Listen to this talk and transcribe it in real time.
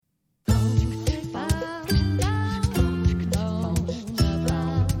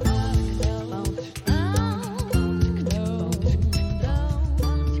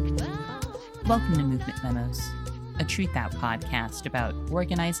Welcome to Movement Memos, a Truth Out podcast about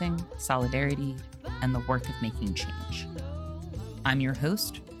organizing, solidarity, and the work of making change. I'm your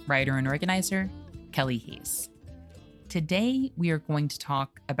host, writer, and organizer, Kelly Hayes. Today, we are going to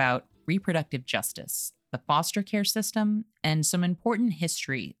talk about reproductive justice, the foster care system, and some important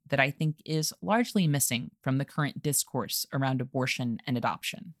history that I think is largely missing from the current discourse around abortion and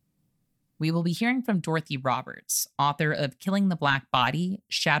adoption. We will be hearing from Dorothy Roberts, author of Killing the Black Body,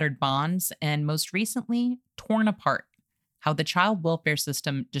 Shattered Bonds, and most recently, Torn Apart: How the Child Welfare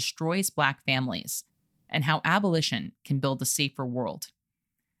System Destroys Black Families, and How Abolition Can Build a Safer World.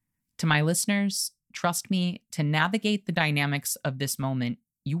 To my listeners, trust me, to navigate the dynamics of this moment,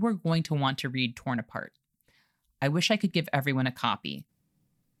 you are going to want to read Torn Apart. I wish I could give everyone a copy.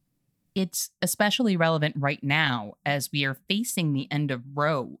 It's especially relevant right now as we are facing the end of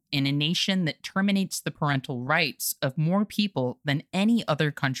Roe in a nation that terminates the parental rights of more people than any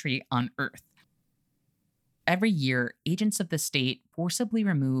other country on earth. Every year, agents of the state forcibly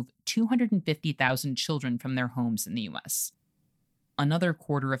remove 250,000 children from their homes in the U.S. Another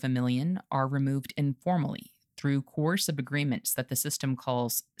 250,000 are removed informally through coercive agreements that the system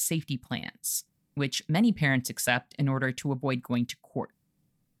calls safety plans, which many parents accept in order to avoid going to court.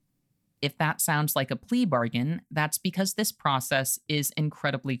 If that sounds like a plea bargain, that's because this process is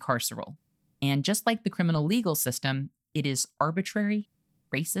incredibly carceral. And just like the criminal legal system, it is arbitrary,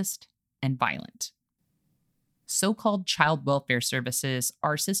 racist, and violent. So-called child welfare services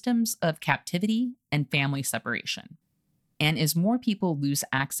are systems of captivity and family separation. And as more people lose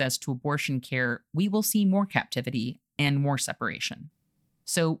access to abortion care, we will see more captivity and more separation.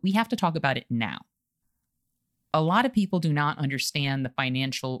 So we have to talk about it now. A lot of people do not understand the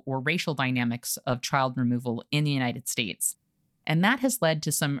financial or racial dynamics of child removal in the United States, and that has led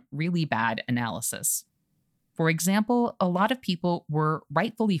to some really bad analysis. For example, a lot of people were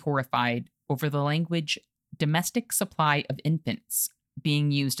rightfully horrified over the language domestic supply of infants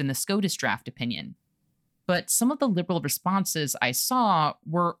being used in the SCOTUS draft opinion. But some of the liberal responses I saw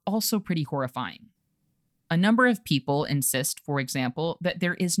were also pretty horrifying. A number of people insist, for example, that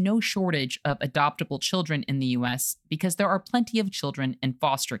there is no shortage of adoptable children in the US because there are plenty of children in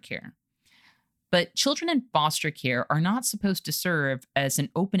foster care. But children in foster care are not supposed to serve as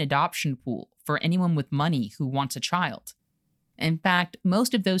an open adoption pool for anyone with money who wants a child. In fact,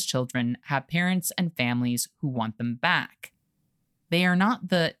 most of those children have parents and families who want them back. They are not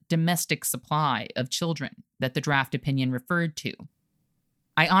the domestic supply of children that the draft opinion referred to.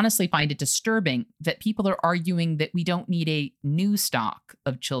 I honestly find it disturbing that people are arguing that we don't need a new stock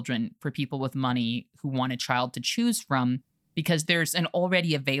of children for people with money who want a child to choose from because there's an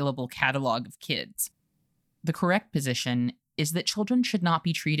already available catalog of kids. The correct position is that children should not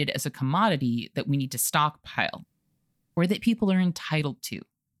be treated as a commodity that we need to stockpile, or that people are entitled to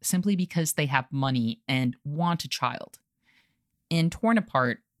simply because they have money and want a child. In Torn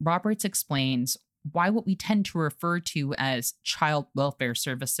Apart, Roberts explains why what we tend to refer to as child welfare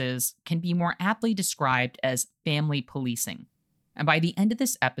services can be more aptly described as family policing. And by the end of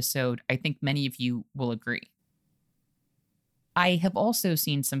this episode, I think many of you will agree. I have also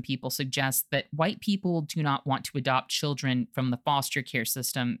seen some people suggest that white people do not want to adopt children from the foster care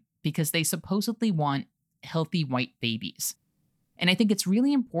system because they supposedly want healthy white babies. And I think it's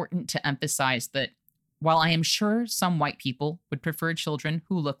really important to emphasize that while I am sure some white people would prefer children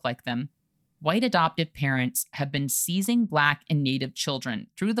who look like them, white adoptive parents have been seizing Black and Native children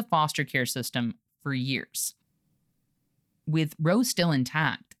through the foster care system for years. With Roe still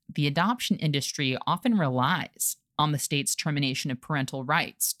intact, the adoption industry often relies on the state's termination of parental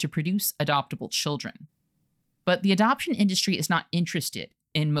rights to produce adoptable children. But the adoption industry is not interested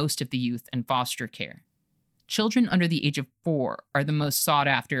in most of the youth in foster care. Children under the age of 4 are the most sought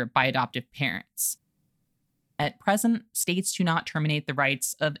after by adoptive parents. At present, states do not terminate the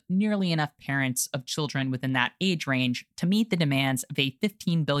rights of nearly enough parents of children within that age range to meet the demands of a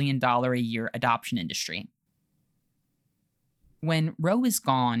 $15 billion a year adoption industry. When Roe is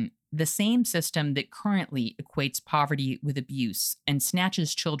gone, the same system that currently equates poverty with abuse and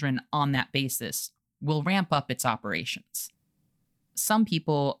snatches children on that basis will ramp up its operations. Some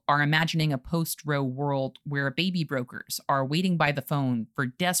people are imagining a post-Roe world where baby brokers are waiting by the phone for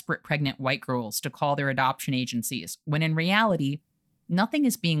desperate pregnant white girls to call their adoption agencies, when in reality, nothing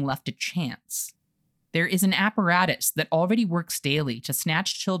is being left to chance. There is an apparatus that already works daily to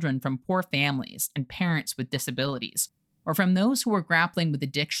snatch children from poor families and parents with disabilities, or from those who are grappling with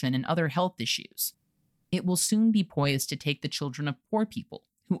addiction and other health issues. It will soon be poised to take the children of poor people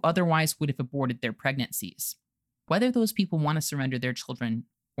who otherwise would have aborted their pregnancies, whether those people want to surrender their children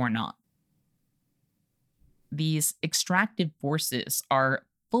or not. These extractive forces are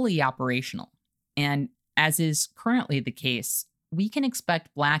fully operational And as is currently the case, we can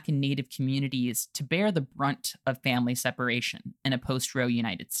expect Black and Native communities to bear the brunt of family separation in a post Roe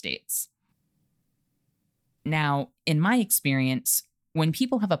United States. Now, in my experience, when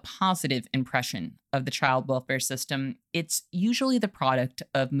people have a positive impression of the child welfare system, it's usually the product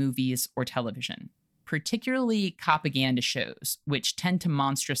of movies or television, particularly propaganda shows, which tend to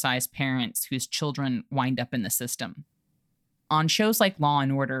monstrosize parents whose children wind up in the system. On shows like Law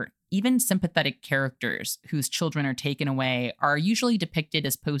and Order, even sympathetic characters whose children are taken away are usually depicted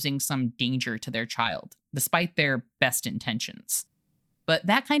as posing some danger to their child, despite their best intentions. But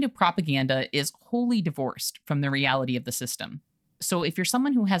that kind of propaganda is wholly divorced from the reality of the system. So if you're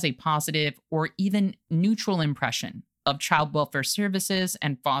someone who has a positive or even neutral impression of child welfare services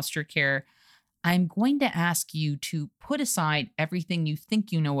and foster care, I'm going to ask you to put aside everything you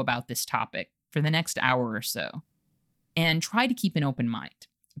think you know about this topic for the next hour or so and try to keep an open mind.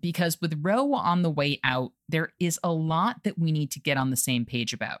 Because with Roe on the way out, there is a lot that we need to get on the same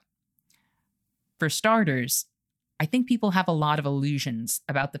page about. For starters, I think people have a lot of illusions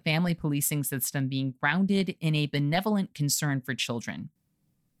about the family policing system being grounded in a benevolent concern for children,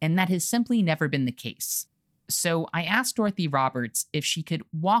 and that has simply never been the case. So I asked Dorothy Roberts if she could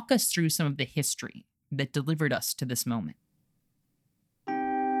walk us through some of the history that delivered us to this moment.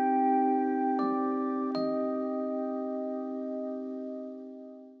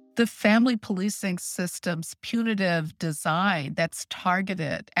 The family policing system's punitive design that's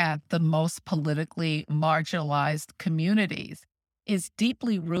targeted at the most politically marginalized communities is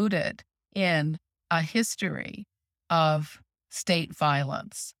deeply rooted in a history of state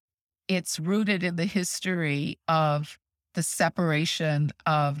violence. It's rooted in the history of the separation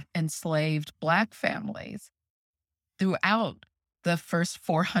of enslaved Black families throughout the first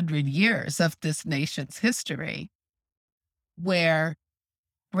 400 years of this nation's history, where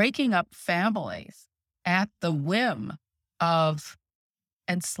breaking up families at the whim of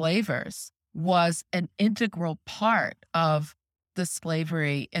enslavers was an integral part of the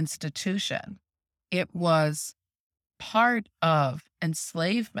slavery institution. It was part of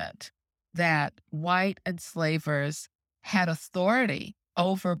enslavement that white enslavers had authority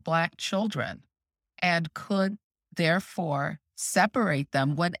over Black children and could therefore separate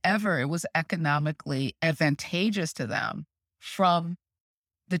them whenever it was economically advantageous to them from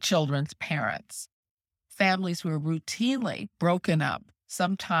the children's parents. Families were routinely broken up,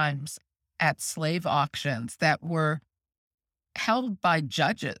 sometimes at slave auctions that were held by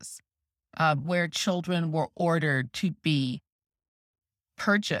judges, where children were ordered to be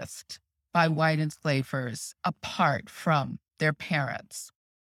purchased by white enslavers apart from their parents.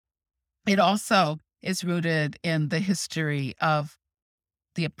 It also is rooted in the history of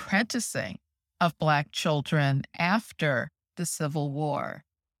the apprenticing of Black children after the Civil War,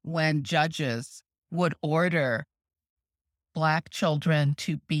 when judges would order Black children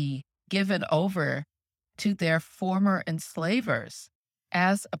to be given over to their former enslavers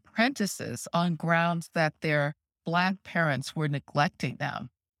as apprentices on grounds that their Black parents were neglecting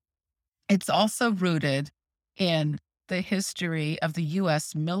them. It's also rooted in the history of the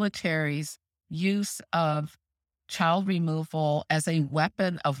U.S. military's use of child removal as a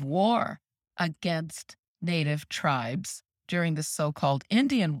weapon of war against Native tribes during the so-called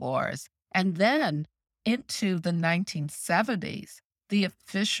Indian Wars. And then into the 1970s, the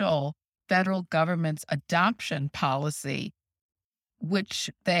official federal government's adoption policy, which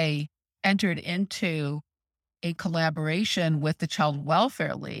they entered into a collaboration with the Child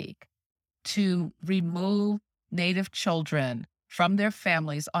Welfare League to remove Native children from their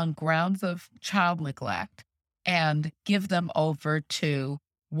families on grounds of child neglect and give them over to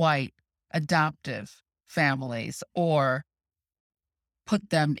white adoptive families or put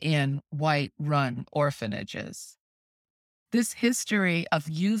them in white-run orphanages. This history of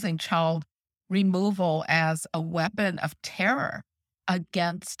using child removal as a weapon of terror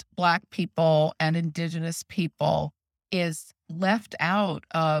against Black people and Indigenous people is left out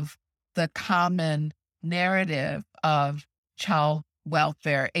of the common narrative of child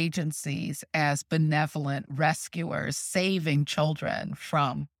welfare agencies as benevolent rescuers saving children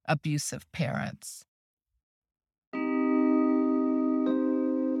from abusive parents.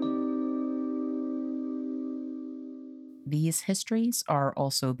 These histories are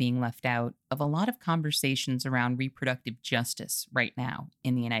also being left out of a lot of conversations around reproductive justice right now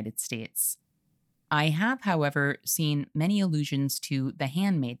in the United States. I have, however, seen many allusions to The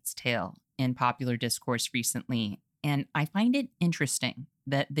Handmaid's Tale in popular discourse recently, and I find it interesting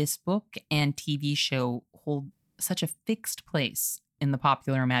that this book and TV show hold such a fixed place in the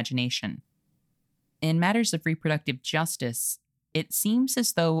popular imagination. In matters of reproductive justice, It seems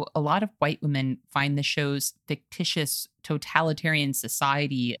as though a lot of white women find the show's fictitious totalitarian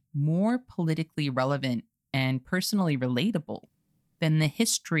society more politically relevant and personally relatable than the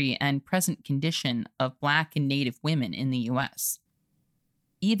history and present condition of Black and Native women in the US.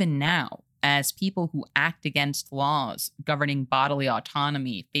 Even now, as people who act against laws governing bodily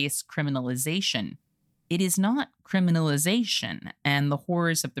autonomy face criminalization, it is not criminalization and the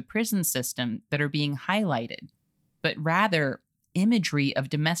horrors of the prison system that are being highlighted, but rather imagery of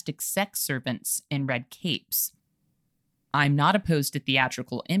domestic sex servants in red capes. I'm not opposed to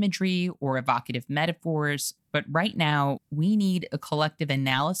theatrical imagery or evocative metaphors, but right now we need a collective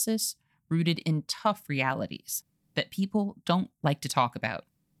analysis rooted in tough realities that people don't like to talk about.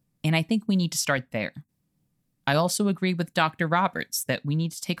 And I think we need to start there. I also agree with Dr. Roberts that we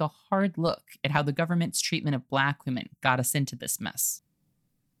need to take a hard look at how the government's treatment of Black women got us into this mess.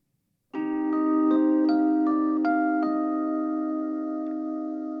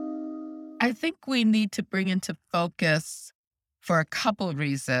 I think we need to bring into focus, for a couple of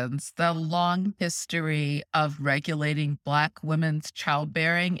reasons, the long history of regulating Black women's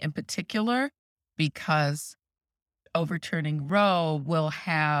childbearing in particular, because overturning Roe will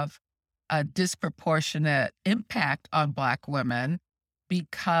have a disproportionate impact on Black women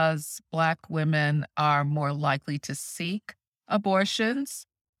because Black women are more likely to seek abortions,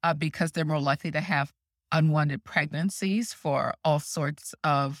 because they're more likely to have unwanted pregnancies for all sorts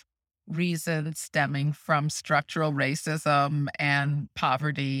of reasons stemming from structural racism and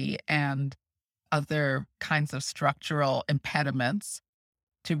poverty and other kinds of structural impediments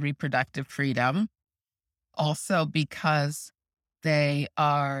to reproductive freedom. Also, because they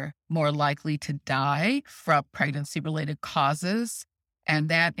are more likely to die from pregnancy related causes. And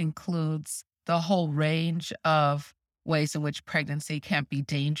that includes the whole range of ways in which pregnancy can be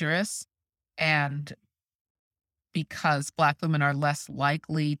dangerous. And because Black women are less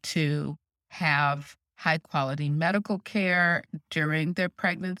likely to have high quality medical care during their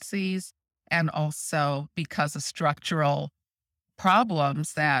pregnancies, and also because of structural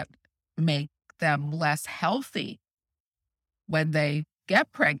problems that make them less healthy when they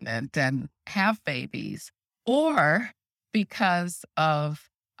get pregnant and have babies, or because of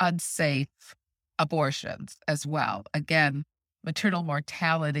unsafe abortions as well. Again, maternal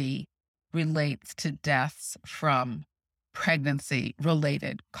mortality relates to deaths from pregnancy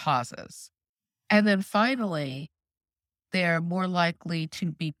related causes. And then finally, they're more likely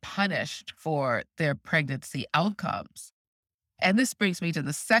to be punished for their pregnancy outcomes. And this brings me to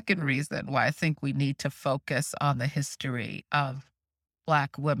the second reason why I think we need to focus on the history of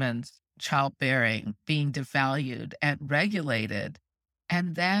Black women's childbearing being devalued and regulated.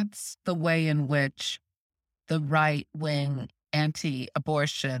 And that's the way in which the right wing anti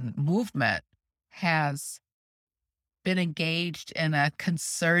abortion movement has been engaged in a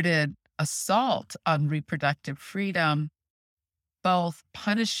concerted assault on reproductive freedom, both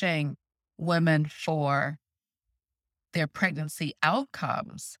punishing women for their pregnancy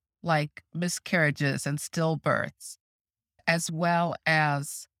outcomes, like miscarriages and stillbirths, as well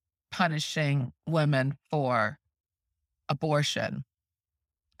as punishing women for abortion.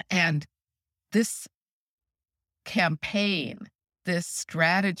 And this campaign, this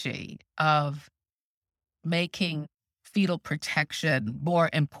strategy of making fetal protection more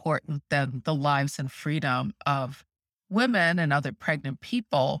important than the lives and freedom of women and other pregnant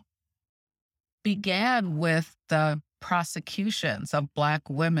people began with the prosecutions of Black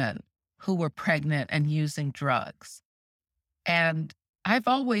women who were pregnant and using drugs. And I've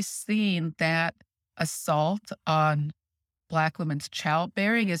always seen that assault on Black women's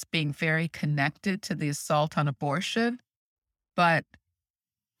childbearing as being very connected to the assault on abortion, but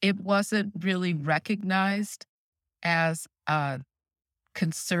it wasn't really recognized as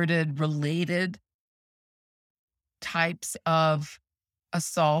concerted, related types of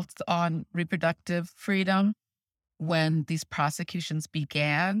assaults on reproductive freedom when these prosecutions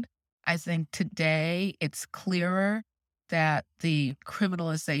began. I think today it's clearer that the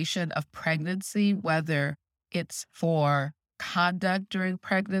criminalization of pregnancy, whether it's for conduct during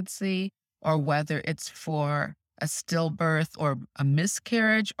pregnancy or whether it's for a stillbirth or a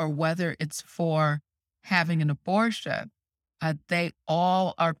miscarriage or whether it's for having an abortion, they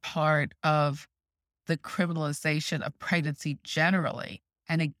all are part of the criminalization of pregnancy generally.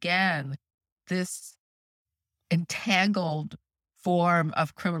 And again, this entangled form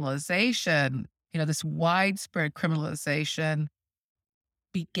of criminalization, this widespread criminalization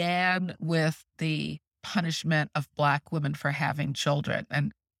began with the punishment of Black women for having children.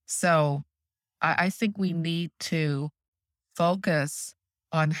 And so I think we need to focus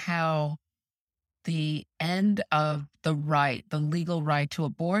on how the end of the legal right to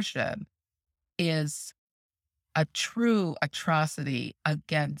abortion is a true atrocity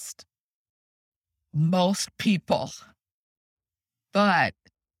against most people, but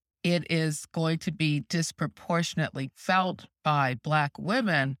it is going to be disproportionately felt by Black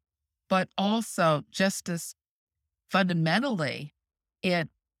women, but also just as fundamentally, it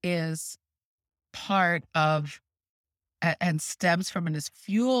is part of and stems from and is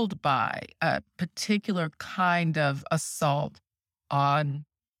fueled by a particular kind of assault on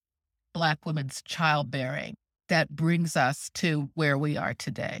Black women's childbearing that brings us to where we are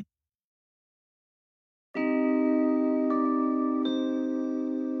today.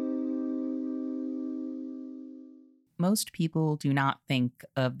 Most people do not think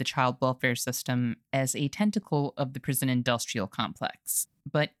of the child welfare system as a tentacle of the prison industrial complex,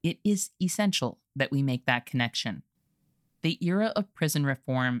 but it is essential that we make that connection. The era of prison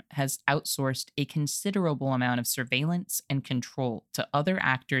reform has outsourced a considerable amount of surveillance and control to other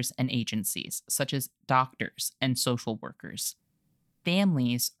actors and agencies, such as doctors and social workers.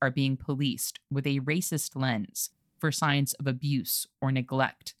 Families are being policed with a racist lens for signs of abuse or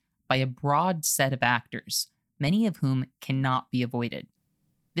neglect by a broad set of actors, many of whom cannot be avoided.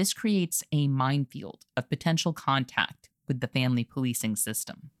 This creates a minefield of potential contact with the family policing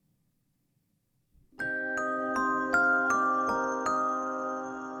system.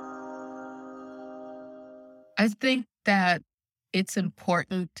 I think that it's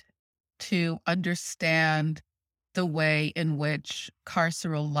important to understand the way in which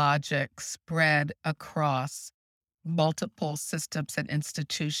carceral logic spread across multiple systems and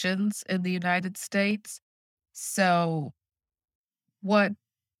institutions in the United States. So, what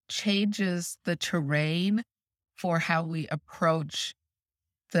changes the terrain for how we approach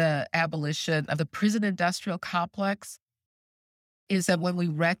the abolition of the prison industrial complex is that when we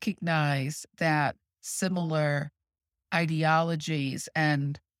recognize that similar ideologies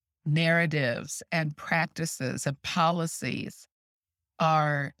and narratives and practices and policies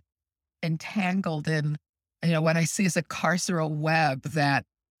are entangled in, what I see as a carceral web that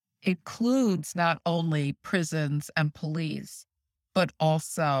includes not only prisons and police, but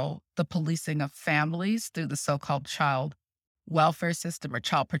also the policing of families through the so-called child welfare system or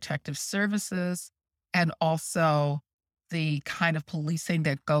child protective services, and also the kind of policing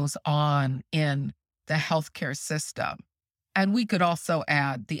that goes on in the healthcare system. And we could also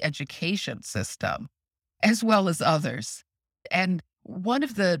add the education system, as well as others. And one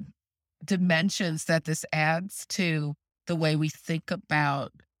of the dimensions that this adds to the way we think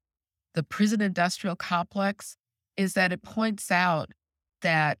about the prison industrial complex is that it points out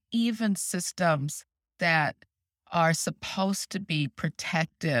that even systems that are supposed to be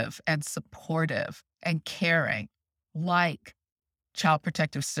protective and supportive and caring, like child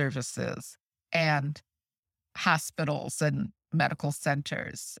protective services and hospitals and medical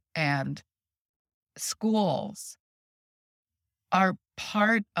centers and schools, are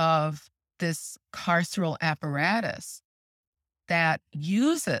part of this carceral apparatus that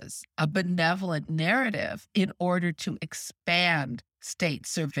uses a benevolent narrative in order to expand state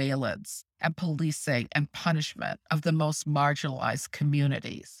surveillance and policing and punishment of the most marginalized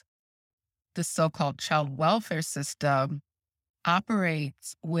communities. The so-called child welfare system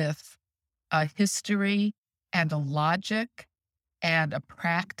operates with a history and a logic and a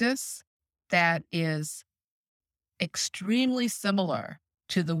practice that is extremely similar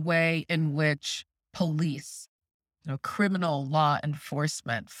to the way in which police, criminal law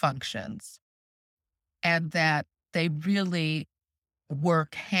enforcement functions, and that they really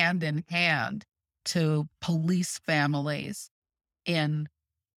work hand in hand to police families in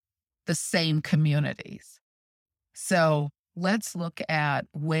the same communities. So let's look at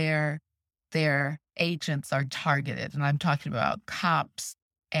where their agents are targeted. And I'm talking about cops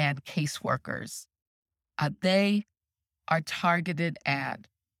and caseworkers. They are targeted at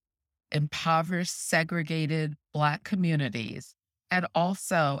impoverished, segregated Black communities and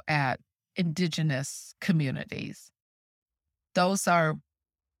also at Indigenous communities. Those are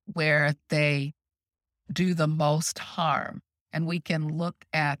where they do the most harm. And we can look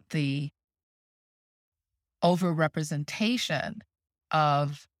at the overrepresentation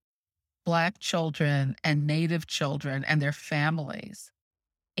of Black children and Native children and their families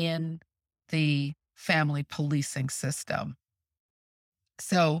in the family policing system.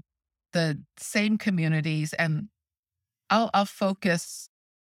 So the same communities, and I'll focus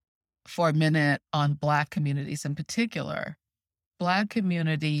for a minute on Black communities in particular. Black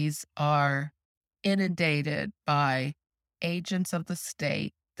communities are inundated by agents of the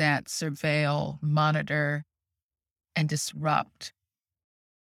state that surveil, monitor, and disrupt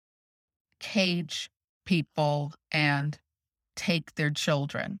cage people and take their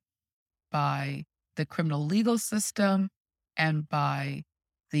children by the criminal legal system and by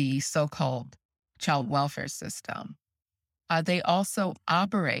the so-called child welfare system. They also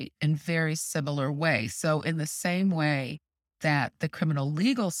operate in very similar ways. So, in the same way that the criminal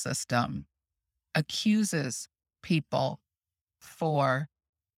legal system accuses people for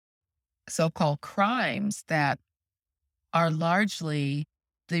so called crimes that are largely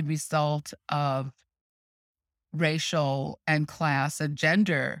the result of racial and class and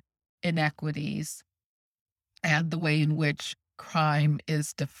gender inequities and the way in which crime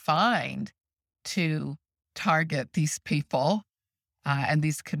is defined to target these people and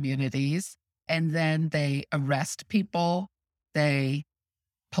these communities. And then they arrest people, they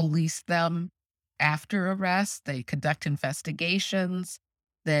police them after arrest, they conduct investigations,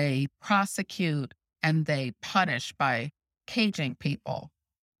 they prosecute, and they punish by caging people.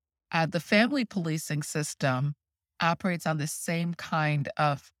 The family policing system operates on the same kind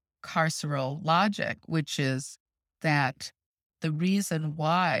of carceral logic, which is that the reason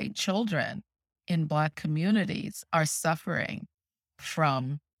why children in Black communities are suffering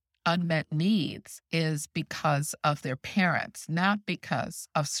from unmet needs is because of their parents, not because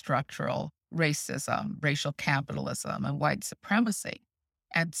of structural racism, racial capitalism, and white supremacy.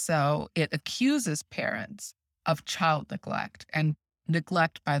 And so it accuses parents of child neglect. And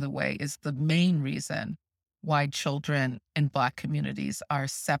neglect, by the way, is the main reason why children in Black communities are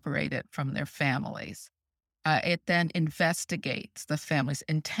separated from their families. It then investigates the families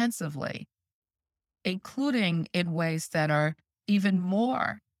intensively, including in ways that are even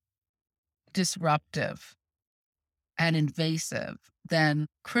more disruptive and invasive than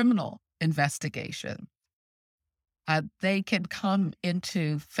criminal investigation. They can come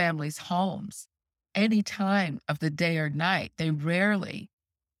into families' homes any time of the day or night. They rarely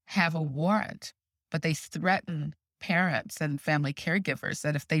have a warrant, but they threaten parents and family caregivers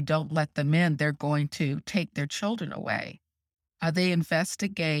that if they don't let them in, they're going to take their children away. They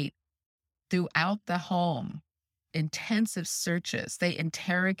investigate throughout the home, intensive searches. They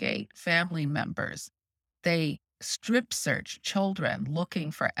interrogate family members. They strip search children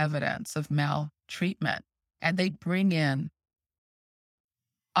looking for evidence of maltreatment. And they bring in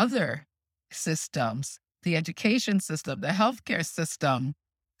other systems, the education system, the healthcare system,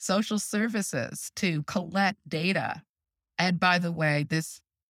 social services to collect data. And by the way, this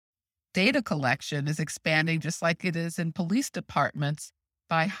data collection is expanding just like it is in police departments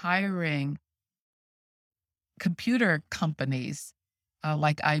by hiring computer companies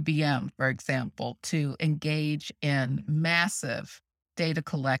like IBM, for example, to engage in massive data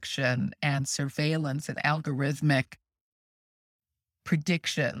collection and surveillance and algorithmic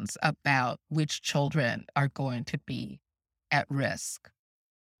predictions about which children are going to be at risk.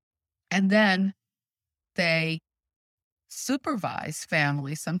 And then they supervise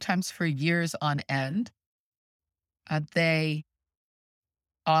families, sometimes for years on end. They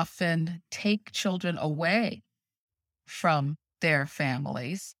often take children away from their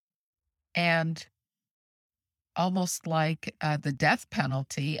families and almost like the death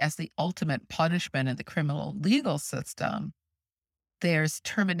penalty as the ultimate punishment in the criminal legal system, there's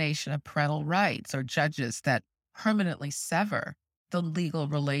termination of parental rights or judges that permanently sever the legal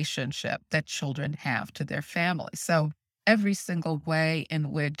relationship that children have to their family. So every single way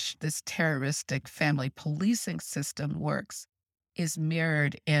in which this terroristic family policing system works is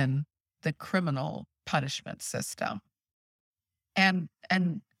mirrored in the criminal punishment system. And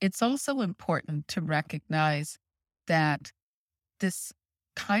it's also important to recognize that this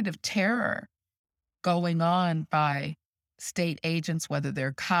kind of terror going on by state agents, whether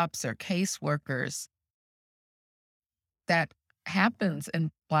they're cops or caseworkers, that happens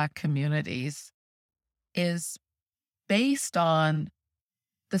in Black communities is based on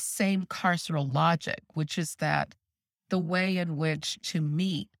the same carceral logic, which is that the way in which to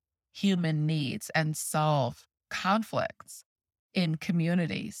meet human needs and solve conflicts in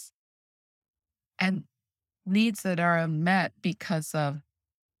communities and needs that are unmet because of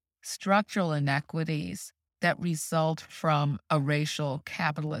structural inequities that result from a racial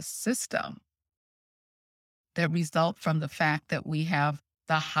capitalist system, that result from the fact that we have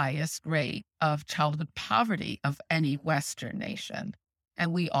the highest rate of childhood poverty of any Western nation.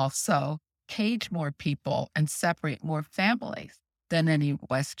 And we also cage more people and separate more families than any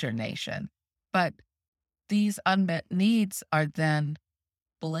Western nation. But these unmet needs are then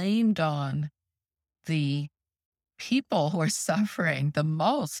blamed on the people who are suffering the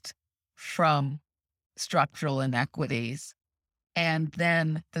most from structural inequities. And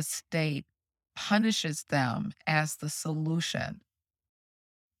then the state punishes them as the solution.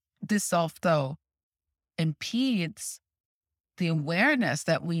 This also impedes the awareness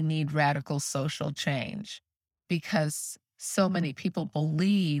that we need radical social change because so many people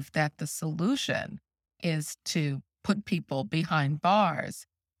believe that the solution is to put people behind bars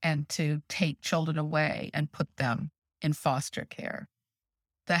and to take children away and put them in foster care.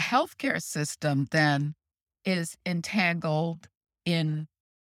 The healthcare system then is entangled in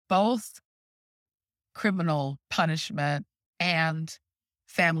both criminal punishment and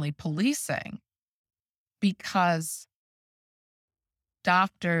family policing because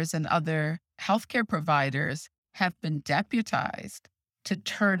doctors and other healthcare providers have been deputized to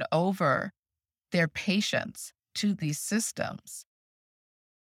turn over their patients to these systems.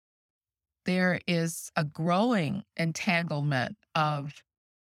 There is a growing entanglement of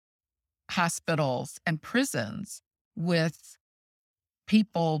hospitals and prisons with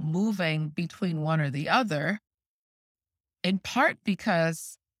people moving between one or the other, in part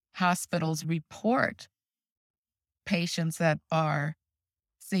because hospitals report patients that are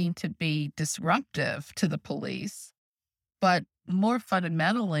seen to be disruptive to the police, but more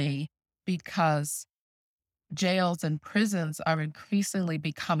fundamentally because jails and prisons are increasingly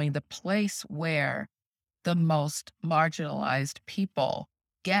becoming the place where the most marginalized people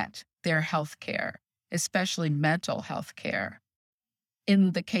get their health care, especially mental health care.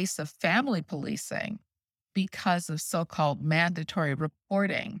 In the case of family policing, because of so-called mandatory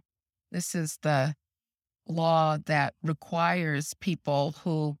reporting, this is the law that requires people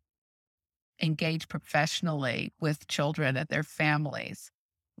who engage professionally with children and their families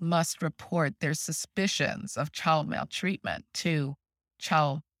must report their suspicions of child maltreatment to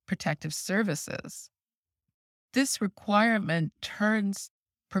Child Protective Services. This requirement turns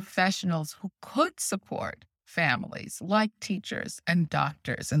professionals who could support families, like teachers and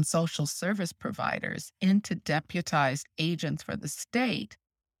doctors and social service providers, into deputized agents for the state.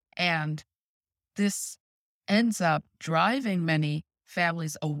 And this ends up driving many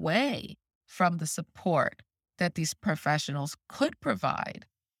families away from the support that these professionals could provide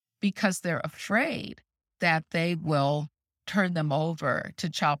because they're afraid that they will turn them over to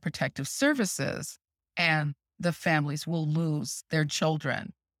Child Protective Services and the families will lose their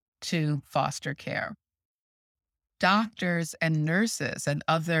children to foster care. Doctors and nurses and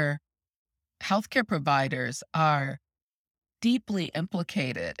other healthcare providers are deeply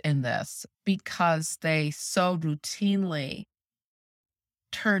implicated in this because they so routinely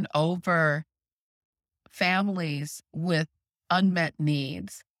turn over families with unmet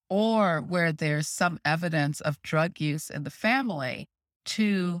needs or where there's some evidence of drug use in the family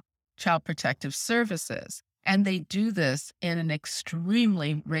to Child Protective Services. And they do this in an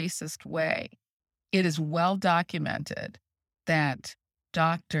extremely racist way. It is well documented that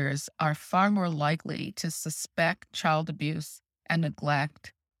doctors are far more likely to suspect child abuse and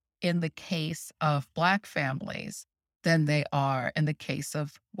neglect in the case of Black families than they are in the case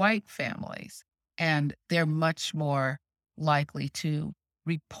of white families. And they're much more likely to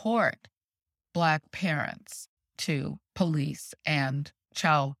report Black parents to police and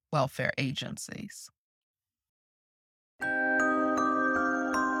child welfare agencies.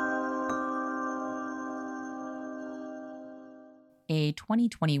 A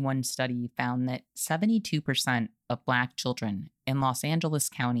 2021 study found that 72% of Black children in Los Angeles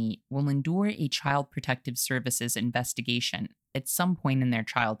County will endure a Child Protective Services investigation at some point in their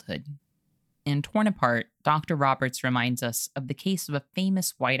childhood. In Torn Apart, Dr. Roberts reminds us of the case of a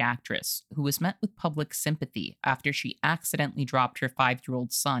famous white actress who was met with public sympathy after she accidentally dropped her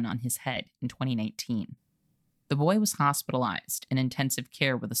 5-year-old son on his head in 2019. The boy was hospitalized in intensive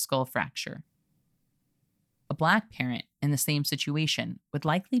care with a skull fracture. A Black parent in the same situation would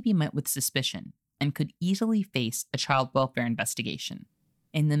likely be met with suspicion and could easily face a child welfare investigation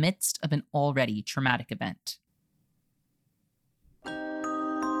in the midst of an already traumatic event.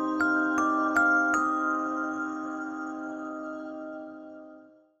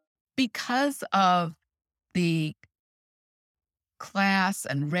 Because of the class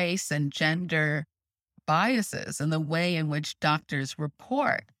and race and gender biases and the way in which doctors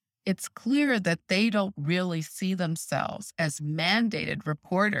report, it's clear that they don't really see themselves as mandated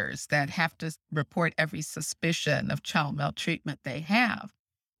reporters that have to report every suspicion of child maltreatment they have.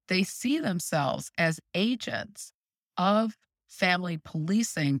 They see themselves as agents of family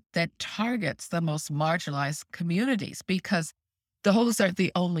policing that targets the most marginalized communities because those are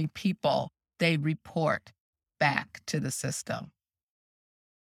the only people they report back to the system.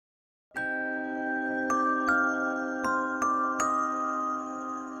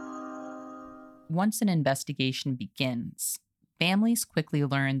 Once an investigation begins, families quickly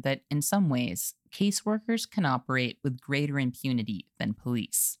learn that in some ways, caseworkers can operate with greater impunity than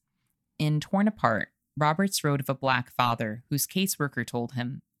police. In Torn Apart, Roberts wrote of a Black father whose caseworker told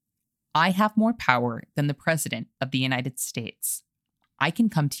him, "I have more power than the President of the United States. I can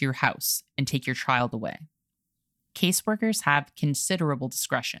come to your house and take your child away." Caseworkers have considerable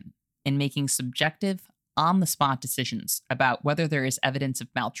discretion in making subjective, on-the-spot decisions about whether there is evidence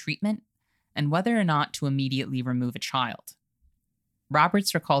of maltreatment and whether or not to immediately remove a child.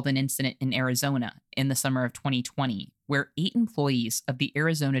 Roberts recalled an incident in Arizona in the summer of 2020 where 8 employees of the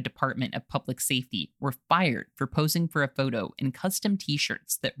Arizona Department of Public Safety were fired for posing for a photo in custom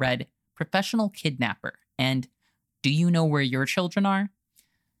t-shirts that read "Professional Kidnapper" and "Do you know where your children are?"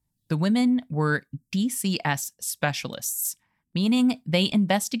 The women were DCS specialists, meaning they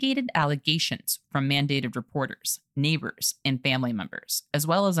investigated allegations from mandated reporters, neighbors, and family members, as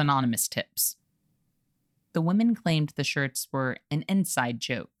well as anonymous tips. The women claimed the shirts were an inside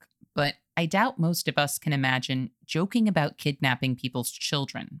joke, but I doubt most of us can imagine joking about kidnapping people's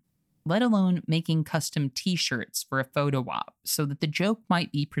children, let alone making custom t-shirts for a photo op so that the joke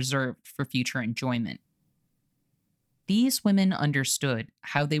might be preserved for future enjoyment. These women understood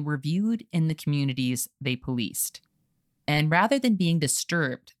how they were viewed in the communities they policed. And rather than being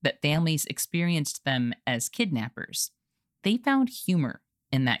disturbed that families experienced them as kidnappers, they found humor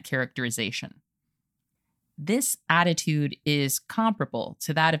in that characterization. This attitude is comparable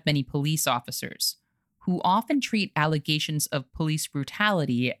to that of many police officers, who often treat allegations of police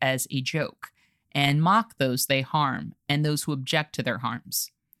brutality as a joke and mock those they harm and those who object to their harms.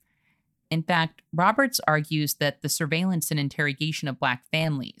 In fact, Roberts argues that the surveillance and interrogation of Black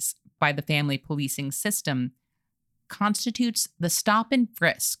families by the family policing system constitutes the stop and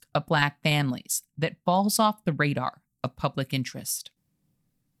frisk of Black families that falls off the radar of public interest.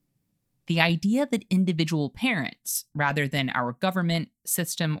 The idea that individual parents, rather than our government,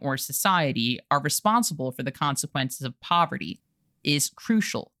 system, or society, are responsible for the consequences of poverty is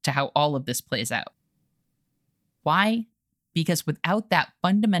crucial to how all of this plays out. Why? Because without that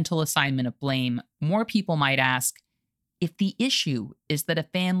fundamental assignment of blame, more people might ask, if the issue is that a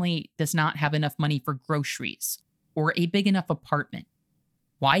family does not have enough money for groceries or a big enough apartment,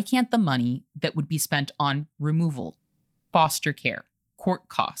 why can't the money that would be spent on removal, foster care, court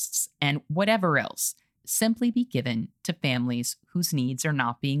costs, and whatever else simply be given to families whose needs are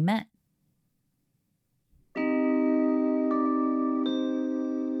not being met?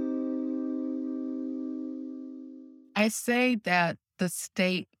 I say that the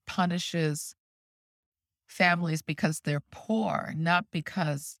state punishes families because they're poor, not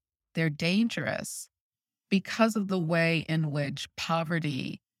because they're dangerous, because of the way in which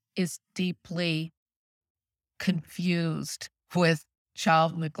poverty is deeply confused with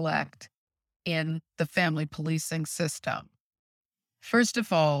child neglect in the family policing system. First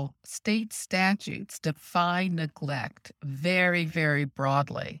of all, state statutes define neglect very, very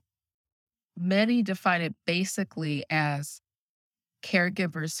broadly. Many define it basically as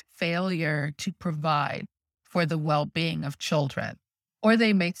caregivers' failure to provide for the well-being of children, or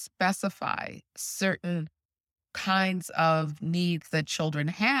they may specify certain kinds of needs that children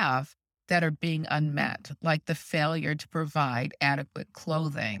have that are being unmet, like the failure to provide adequate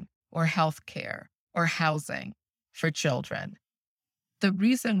clothing or health care or housing for children. The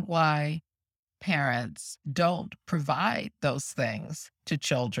reason why parents don't provide those things to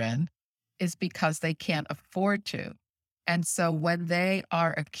children is because they can't afford to. And so when they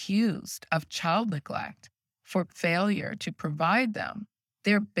are accused of child neglect for failure to provide them,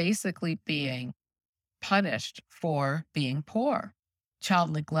 they're basically being punished for being poor.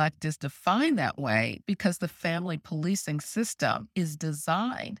 Child neglect is defined that way because the family policing system is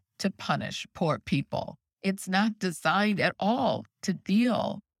designed to punish poor people. It's not designed at all to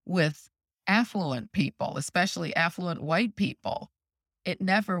deal with affluent people, especially affluent white people. It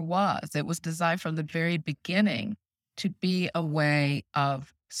never was. It was designed from the very beginning to be a way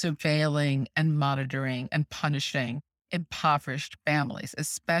of surveilling and monitoring and punishing impoverished families,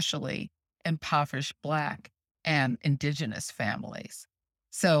 especially impoverished Black and Indigenous families.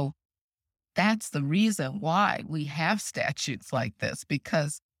 So that's the reason why we have statutes like this,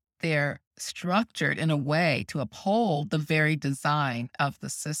 because they're structured in a way to uphold the very design of the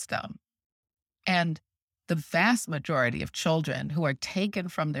system. And the vast majority of children who are taken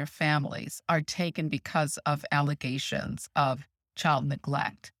from their families are taken because of allegations of child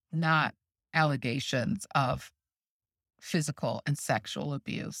neglect, not allegations of physical and sexual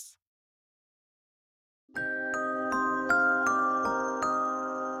abuse.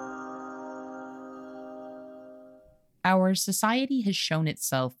 Our society has shown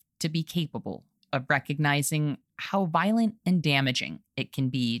itself to be capable of recognizing how violent and damaging it can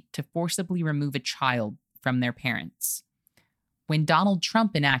be to forcibly remove a child from their parents. When Donald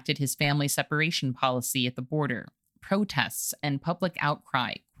Trump enacted his family separation policy at the border, protests and public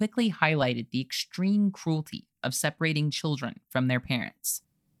outcry quickly highlighted the extreme cruelty of separating children from their parents.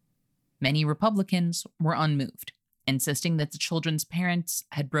 Many Republicans were unmoved, insisting that the children's parents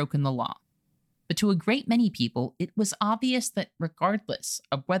had broken the law. But to a great many people, it was obvious that regardless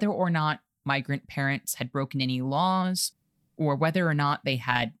of whether or not migrant parents had broken any laws, or whether or not they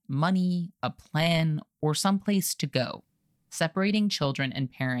had money, a plan, or someplace to go, separating children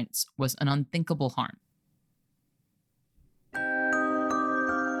and parents was an unthinkable harm.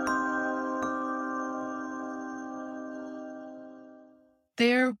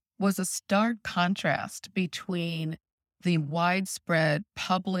 There was a stark contrast between the widespread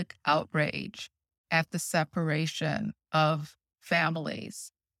public outrage at the separation of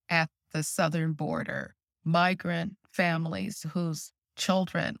families at the southern border, migrant families whose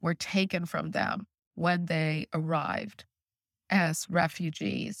children were taken from them when they arrived as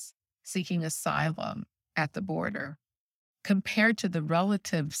refugees seeking asylum at the border, compared to the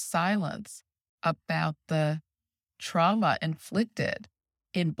relative silence about the trauma inflicted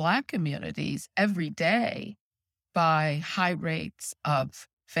in Black communities every day by high rates of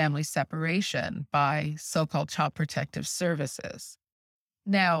family separation by so-called child protective services.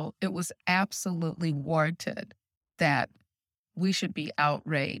 Now, it was absolutely warranted that we should be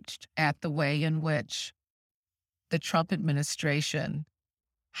outraged at the way in which the Trump administration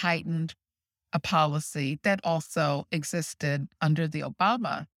heightened a policy that also existed under the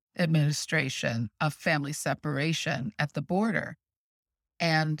Obama administration of family separation at the border.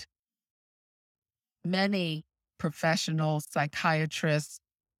 And many professionals, psychiatrists,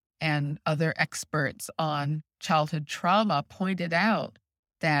 and other experts on childhood trauma pointed out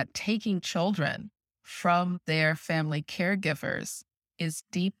that taking children from their family caregivers is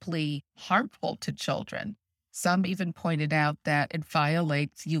deeply harmful to children. Some even pointed out that it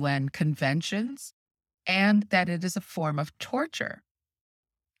violates UN conventions and that it is a form of torture.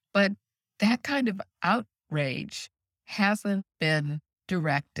 But that kind of outrage hasn't been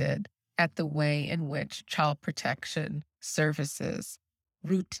directed at the way in which child protection services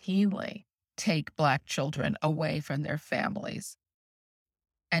routinely take Black children away from their families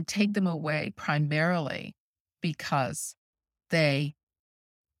and take them away primarily because they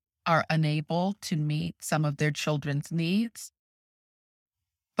are unable to meet some of their children's needs,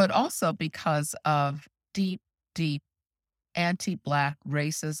 but also because of deep, deep anti-Black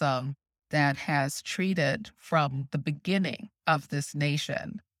racism that has treated from the beginning of this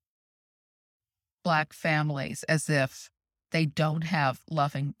nation Black families as if they don't have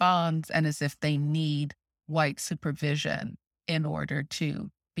loving bonds and as if they need white supervision in order to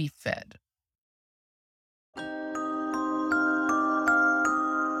be fed.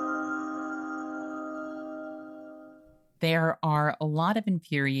 There are a lot of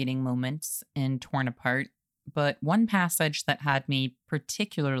infuriating moments in Torn Apart, but one passage that had me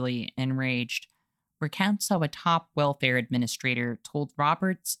particularly enraged recounts how a top welfare administrator told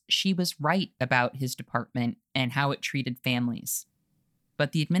Roberts she was right about his department and how it treated families.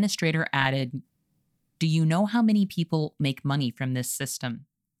 But the administrator added, "Do you know how many people make money from this system?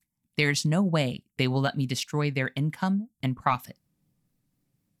 There's no way they will let me destroy their income and profit."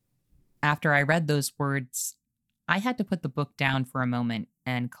 After I read those words, I had to put the book down for a moment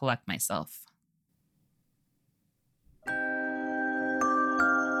and collect myself.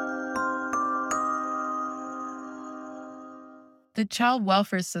 The child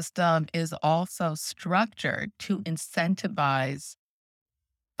welfare system is also structured to incentivize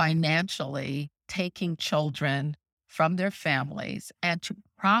financially taking children from their families and to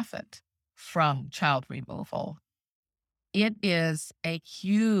profit from child removal. It is a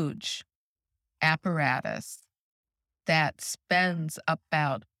huge apparatus that spends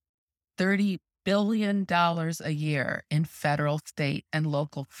about $30 billion a year in federal, state, and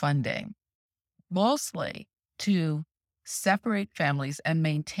local funding, mostly to separate families and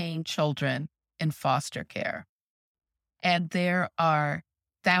maintain children in foster care. And there are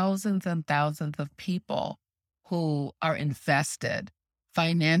thousands and thousands of people who are invested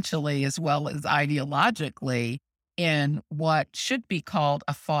financially as well as ideologically in what should be called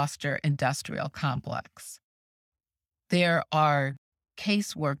a foster industrial complex. There are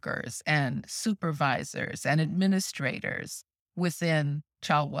caseworkers and supervisors and administrators within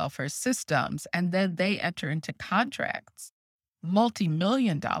child welfare systems, and then they enter into contracts,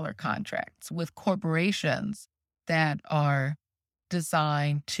 multi-million-dollar contracts with corporations that are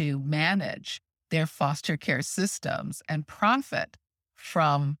designed to manage their foster care systems and profit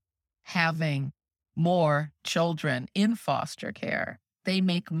from having more children in foster care. They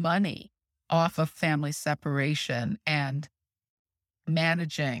make money off of family separation and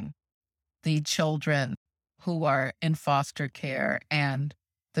managing the children who are in foster care and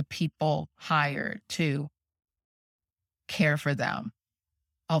the people hired to care for them.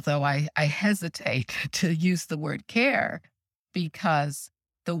 Although I hesitate to use the word care because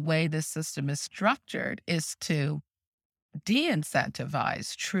the way the system is structured is to de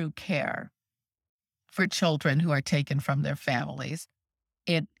incentivize true care for children who are taken from their families.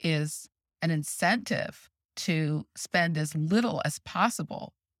 It is an incentive to spend as little as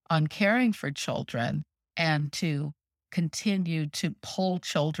possible on caring for children and to continue to pull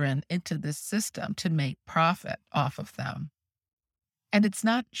children into this system to make profit off of them. And it's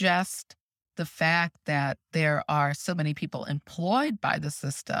not just the fact that there are so many people employed by the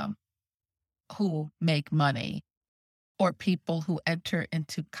system who make money or people who enter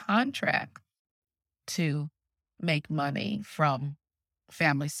into contract to make money from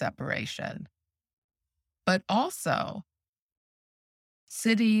family separation, but also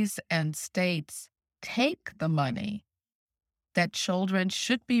cities and states take the money that children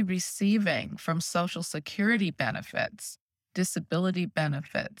should be receiving from Social Security benefits, disability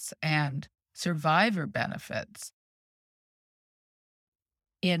benefits, and survivor benefits.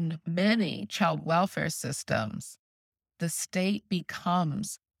 In many child welfare systems, the state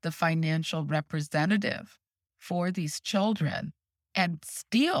becomes the financial representative for these children and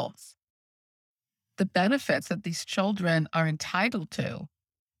steals the benefits that these children are entitled to.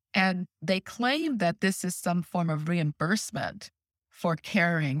 And they claim that this is some form of reimbursement for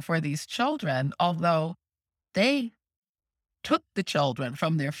caring for these children, although they took the children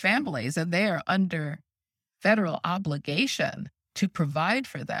from their families and they are under federal obligation to provide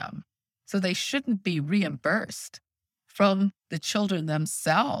for them. So they shouldn't be reimbursed from the children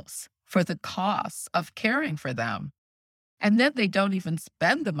themselves for the costs of caring for them. And then they don't even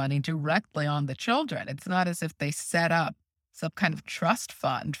spend the money directly on the children. It's not as if they set up some kind of trust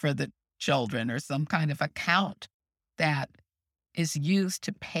fund for the children or some kind of account that is used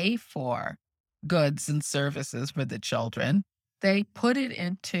to pay for goods and services for the children. They put it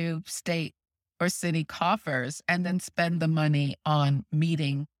into state or city coffers and then spend the money on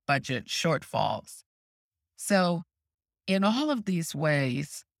meeting budget shortfalls. So, in all of these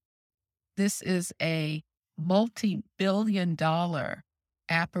ways, this is a multi-billion-dollar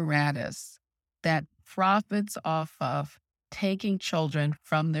apparatus that profits off of taking children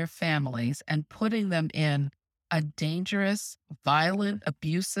from their families and putting them in a dangerous, violent,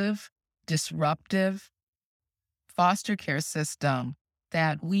 abusive, disruptive foster care system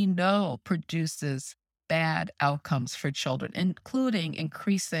that we know produces bad outcomes for children, including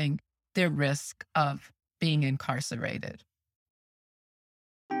increasing their risk of being incarcerated.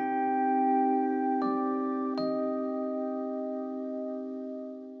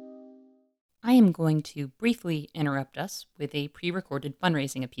 I am going to briefly interrupt us with a pre-recorded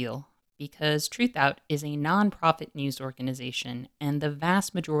fundraising appeal because Truth Out is a nonprofit news organization and the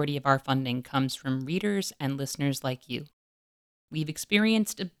vast majority of our funding comes from readers and listeners like you. We've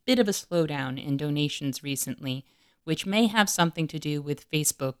experienced a bit of a slowdown in donations recently, which may have something to do with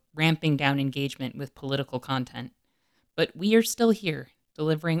Facebook ramping down engagement with political content. But we are still here,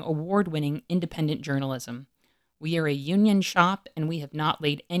 delivering award-winning independent journalism. We are a union shop, and we have not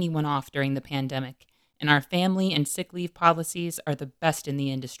laid anyone off during the pandemic, and our family and sick leave policies are the best in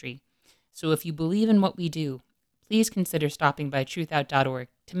the industry. So if you believe in what we do, please consider stopping by truthout.org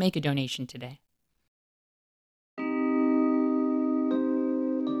to make a donation today.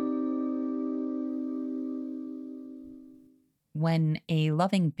 When a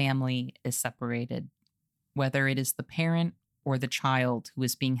loving family is separated, whether it is the parent or the child who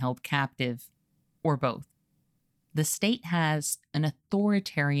is being held captive, or both, the state has an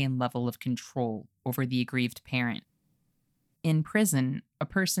authoritarian level of control over the aggrieved parent. In prison, a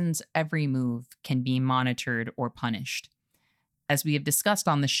person's every move can be monitored or punished. As we have discussed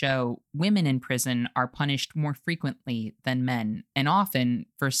on the show, women in prison are punished more frequently than men, and often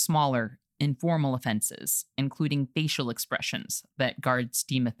for smaller, informal offenses, including facial expressions that guards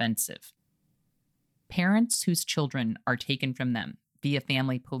deem offensive. Parents whose children are taken from them via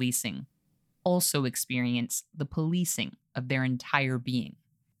family policing also experience the policing of their entire being.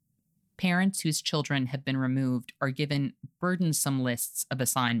 Parents whose children have been removed are given burdensome lists of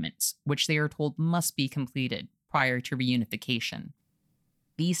assignments, which they are told must be completed prior to reunification.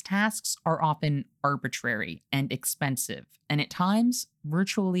 These tasks are often arbitrary and expensive, and at times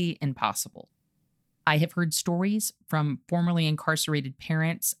virtually impossible. I have heard stories from formerly incarcerated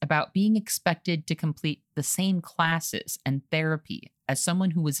parents about being expected to complete the same classes and therapy as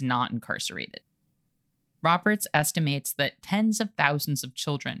someone who was not incarcerated. Roberts estimates that tens of thousands of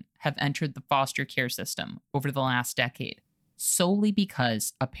children have entered the foster care system over the last decade, solely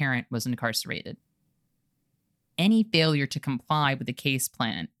because a parent was incarcerated. Any failure to comply with the case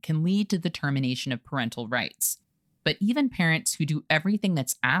plan can lead to the termination of parental rights, but even parents who do everything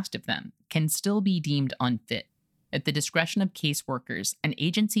that's asked of them can still be deemed unfit at the discretion of caseworkers and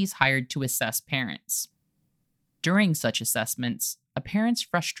agencies hired to assess parents. During such assessments, a parent's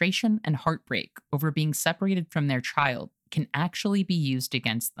frustration and heartbreak over being separated from their child can actually be used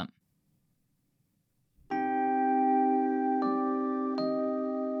against them.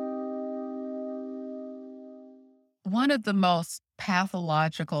 One of the most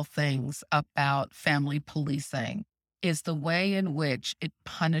pathological things about family policing is the way in which it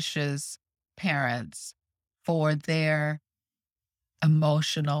punishes parents for their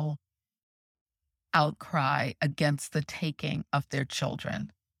emotional outcry against the taking of their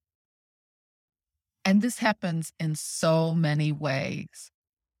children. And this happens in so many ways.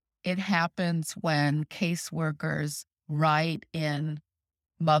 It happens when caseworkers write in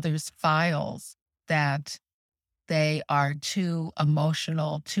mothers' files that they are too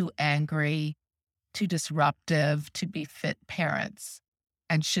emotional, too angry, too disruptive to be fit parents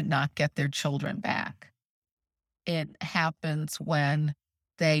and should not get their children back. It happens when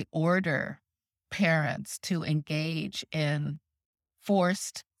they order parents to engage in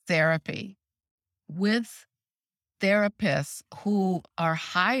forced therapy with therapists who are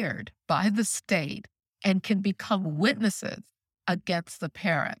hired by the state and can become witnesses against the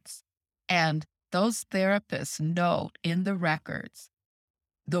parents. And those therapists note in the records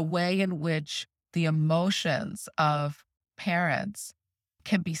the way in which the emotions of parents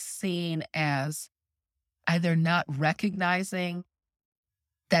can be seen as either not recognizing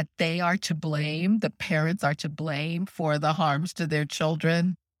that they are to blame, the parents are to blame for the harms to their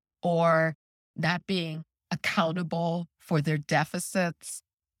children, or not being accountable for their deficits,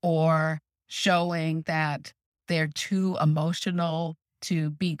 or showing that they're too emotional to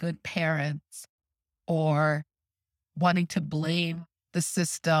be good parents, or wanting to blame the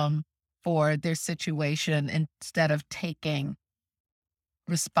system for their situation instead of taking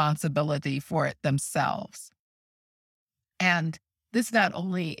responsibility for it themselves. And this not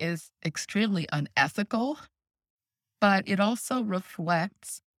only is extremely unethical, but it also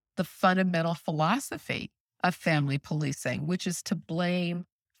reflects the fundamental philosophy of family policing, which is to blame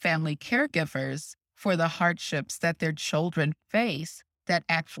family caregivers for the hardships that their children face that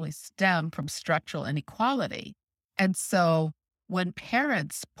actually stem from structural inequality. And so when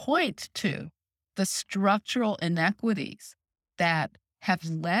parents point to the structural inequities that have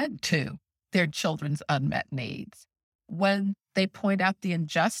led to their children's unmet needs, when they point out the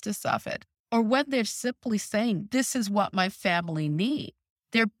injustice of it, or when they're simply saying, this is what my family needs,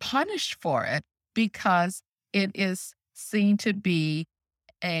 they're punished for it because it is seen to be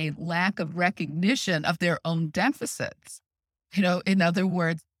a lack of recognition of their own deficits. In other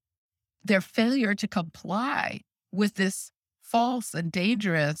words, their failure to comply with this false and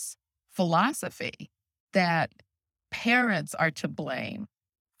dangerous philosophy that parents are to blame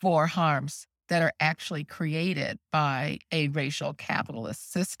for harms that are actually created by a racial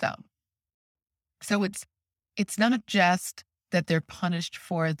capitalist system. So it's not just that they're punished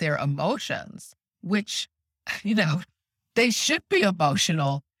for their emotions, which, they should be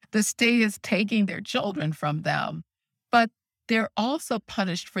emotional. The state is taking their children from them, but they're also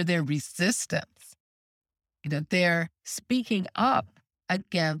punished for their resistance. They're speaking up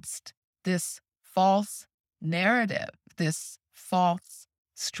against this false narrative, this false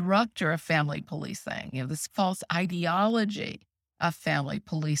structure of family policing, this false ideology of family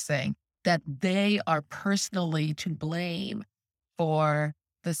policing, that they are personally to blame for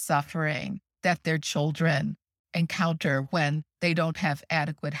the suffering that their children encounter when they don't have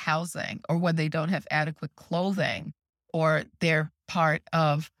adequate housing, or when they don't have adequate clothing, or they're part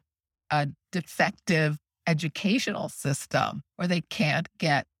of a defective educational system, or they can't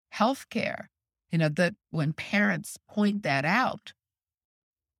get health care. That when parents point that out,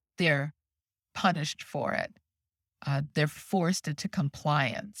 they're punished for it. They're forced into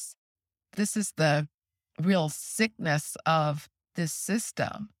compliance. This is the real sickness of this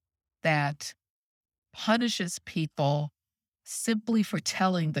system that punishes people simply for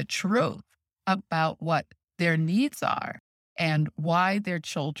telling the truth about what their needs are and why their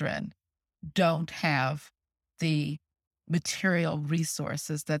children don't have the material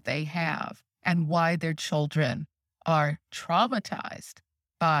resources that they have, and why their children are traumatized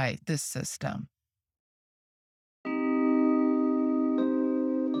by this system.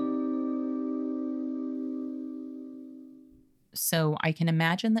 So I can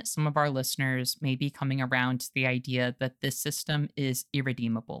imagine that some of our listeners may be coming around to the idea that this system is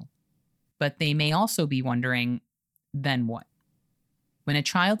irredeemable. But they may also be wondering, then what? When a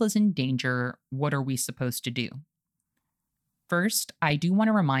child is in danger, what are we supposed to do? First, I do want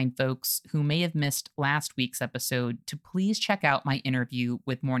to remind folks who may have missed last week's episode to please check out my interview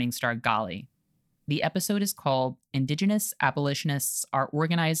with Morningstar Ghali. The episode is called Indigenous Abolitionists Are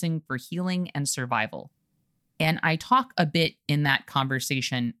Organizing for Healing and Survival. And I talk a bit in that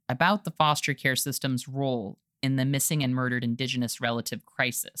conversation about the foster care system's role in the missing and murdered Indigenous relative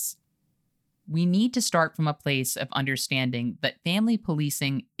crisis. We need to start from a place of understanding that family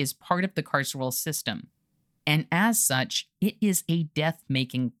policing is part of the carceral system, and as such, it is a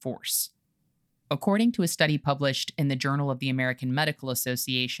death-making force. According to a study published in the Journal of the American Medical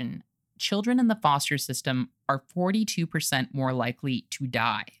Association, children in the foster system are 42% more likely to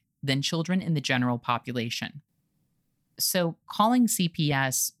die than children in the general population. So calling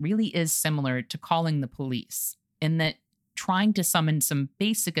CPS really is similar to calling the police, in that trying to summon some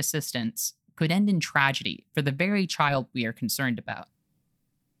basic assistance could end in tragedy for the very child we are concerned about.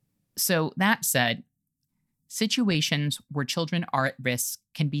 So that said, situations where children are at risk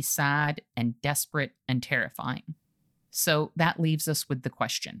can be sad and desperate and terrifying. So that leaves us with the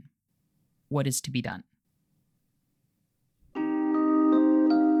question, what is to be done?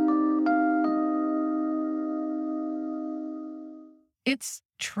 It's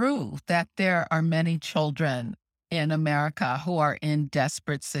true that there are many children in America who are in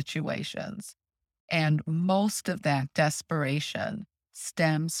desperate situations. And most of that desperation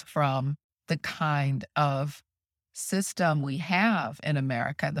stems from the kind of system we have in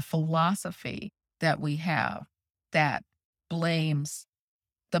America, the philosophy that we have that blames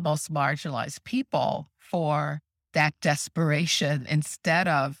the most marginalized people for that desperation instead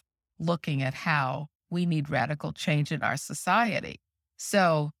of looking at how we need radical change in our society.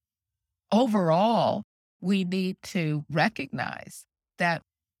 So overall, we need to recognize that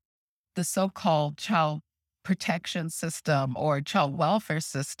the so-called child protection system or child welfare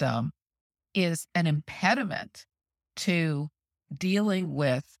system is an impediment to dealing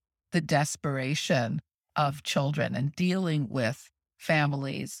with the desperation of children and dealing with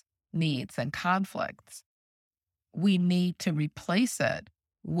families' needs and conflicts. We need to replace it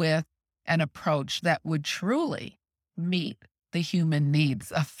with an approach that would truly meet the human needs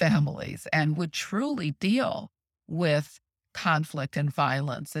of families and would truly deal with conflict and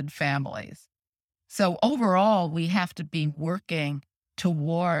violence in families. So overall, we have to be working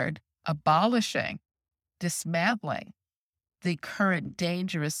toward abolishing, dismantling the current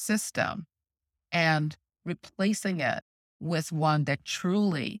dangerous system and replacing it with one that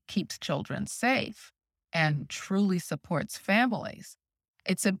truly keeps children safe and truly supports families.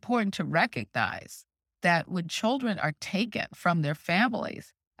 It's important to recognize that when children are taken from their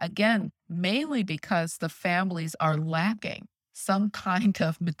families, again, mainly because the families are lacking some kind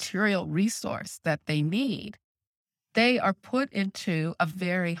of material resource that they need, they are put into a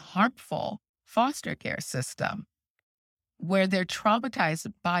very harmful foster care system where they're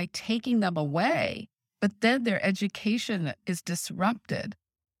traumatized by taking them away, but then their education is disrupted.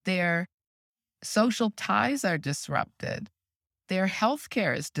 Their social ties are disrupted. Their health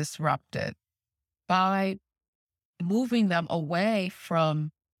care is disrupted by moving them away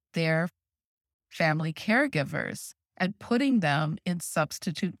from their family caregivers and putting them in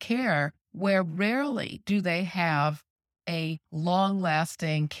substitute care, where rarely do they have a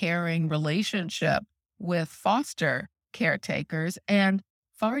long-lasting, caring relationship with foster caretakers, and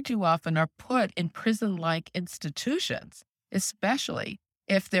far too often are put in prison-like institutions, especially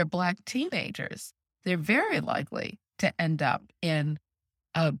if they're Black teenagers. They're very likely to end up in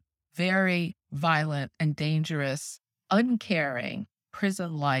a very violent and dangerous, uncaring,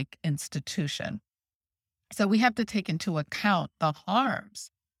 prison-like institution. So we have to take into account the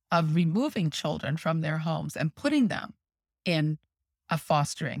harms of removing children from their homes and putting them in a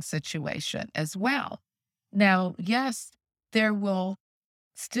fostering situation as well. Now, yes, there will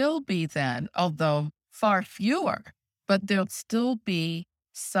still be then, although far fewer, but there'll still be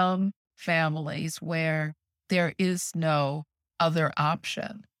some families where there is no other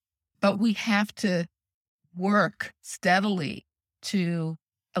option. But we have to work steadily to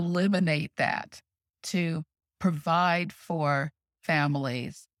eliminate that, to provide for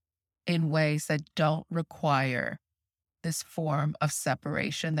families in ways that don't require this form of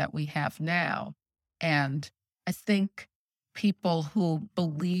separation that we have now. And I think people who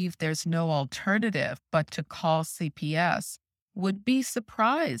believe there's no alternative but to call CPS would be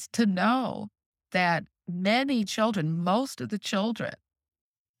surprised to know that many children, most of the children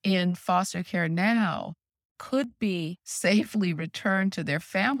in foster care now, could be safely returned to their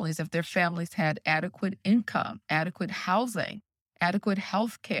families if their families had adequate income, adequate housing, adequate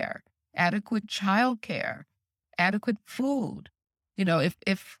health care, adequate child care, adequate food.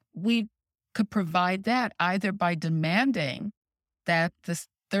 If we could provide that either by demanding that this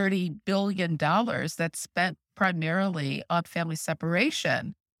 $30 billion that's spent primarily on family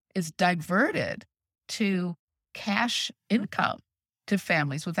separation is diverted to cash income to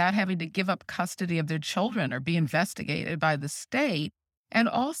families without having to give up custody of their children or be investigated by the state. And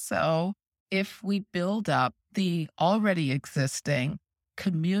also, if we build up the already existing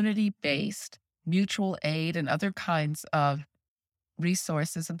community based mutual aid and other kinds of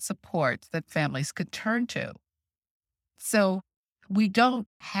resources and supports that families could turn to. So we don't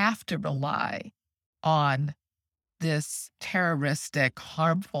have to rely on this terroristic,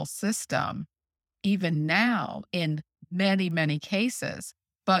 harmful system, even now in many, many cases.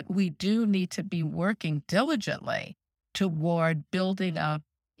 But we do need to be working diligently toward building up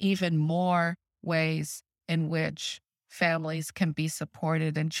even more ways in which families can be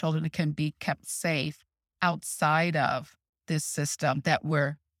supported and children can be kept safe outside of this system that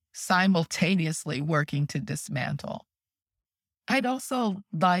we're simultaneously working to dismantle. I'd also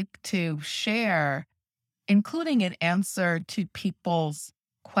like to share, including an answer to people's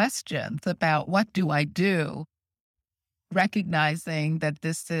questions about what do I do, recognizing that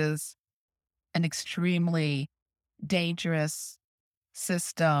this is an extremely dangerous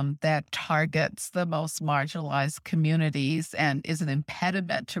system that targets the most marginalized communities and is an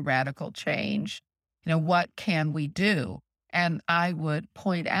impediment to radical change. What can we do? And I would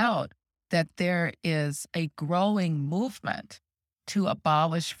point out that there is a growing movement to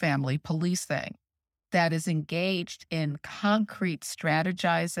abolish family policing that is engaged in concrete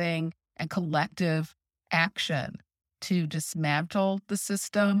strategizing and collective action to dismantle the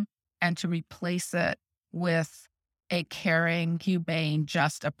system and to replace it with a caring, humane,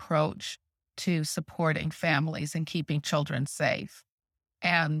 just approach to supporting families and keeping children safe.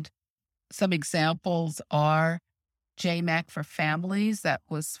 And some examples are JMAC for Families, that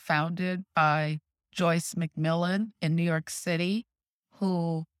was founded by Joyce McMillan in New York City,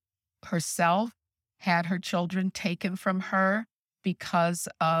 who herself had her children taken from her because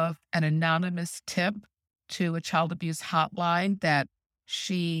of an anonymous tip to a child abuse hotline that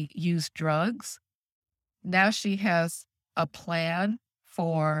she used drugs. Now she has a plan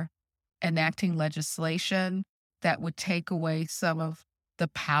for enacting legislation that would take away some of the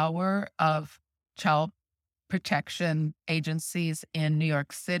power of child protection agencies in New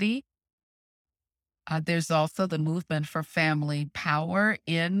York City. There's also the Movement for Family Power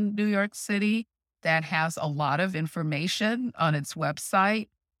in New York City that has a lot of information on its website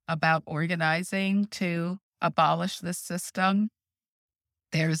about organizing to abolish this system.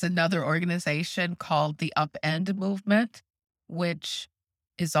 There's another organization called the Upend Movement, which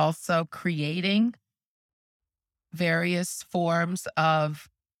is also creating various forms of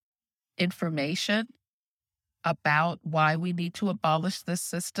information about why we need to abolish this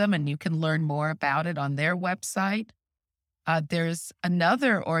system, and you can learn more about it on their website. There's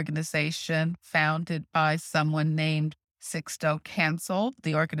another organization founded by someone named Sixto Cancel.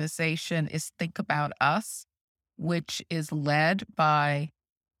 The organization is Think About Us, which is led by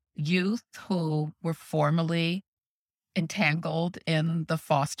youth who were formerly entangled in the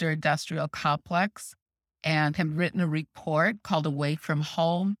Foster Industrial Complex and have written a report called Away from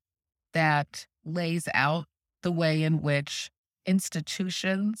Home that lays out the way in which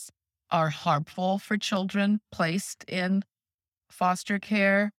institutions are harmful for children placed in foster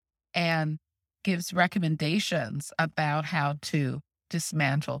care and gives recommendations about how to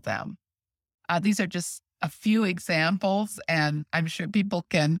dismantle them. These are just a few examples, and I'm sure people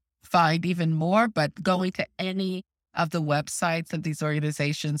can find even more, but going to any of the websites of these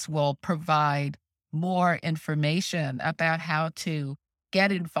organizations will provide more information about how to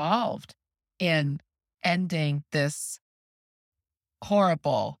get involved in ending this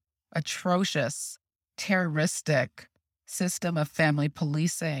horrible, atrocious, terroristic system of family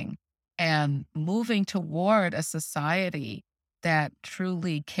policing and moving toward a society that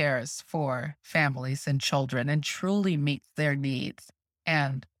truly cares for families and children and truly meets their needs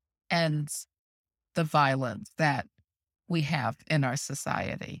and ends the violence that we have in our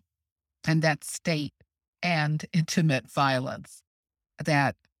society and that state and intimate violence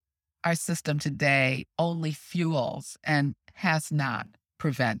that our system today only fuels and has not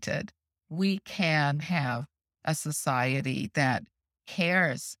prevented. We can have a society that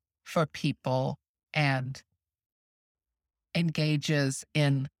cares for people and engages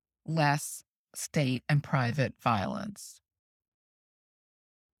in less state and private violence.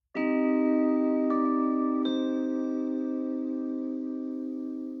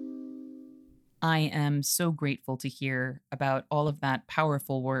 I am so grateful to hear about all of that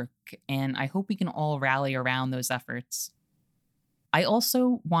powerful work, and I hope we can all rally around those efforts. I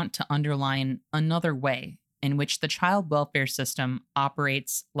also want to underline another way in which the child welfare system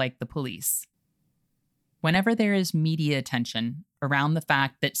operates like the police. Whenever there is media attention around the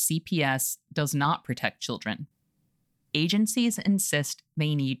fact that CPS does not protect children, agencies insist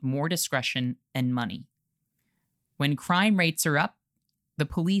they need more discretion and money. When crime rates are up, the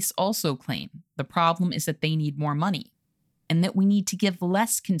police also claim the problem is that they need more money and that we need to give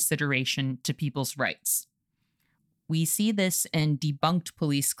less consideration to people's rights. We see this in debunked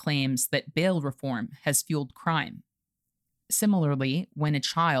police claims that bail reform has fueled crime. Similarly, when a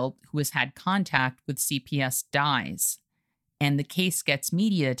child who has had contact with CPS dies and the case gets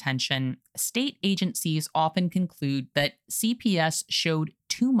media attention, state agencies often conclude that CPS showed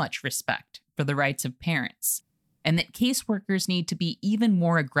too much respect for the rights of parents and that caseworkers need to be even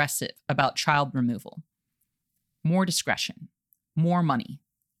more aggressive about child removal. More discretion, more money,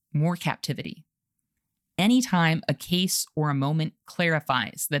 more captivity. Anytime a case or a moment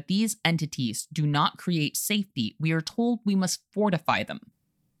clarifies that these entities do not create safety, we are told we must fortify them.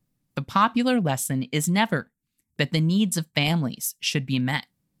 The popular lesson is never that the needs of families should be met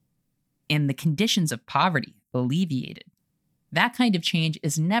and the conditions of poverty alleviated. That kind of change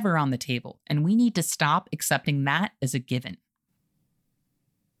is never on the table, and we need to stop accepting that as a given.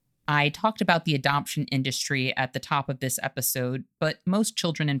 I talked about the adoption industry at the top of this episode, but most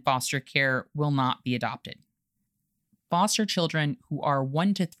children in foster care will not be adopted. Foster children who are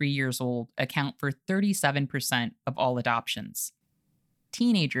 1 to 3 years old account for 37% of all adoptions.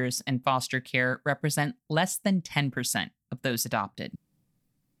 Teenagers in foster care represent less than 10% of those adopted.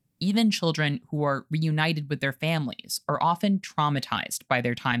 Even children who are reunited with their families are often traumatized by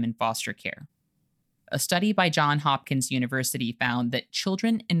their time in foster care. A study by Johns Hopkins University found that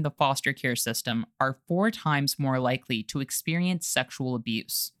children in the foster care system are 4 times more likely to experience sexual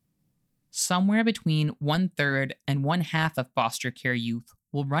abuse. Somewhere between 1/3 and 1/2 of foster care youth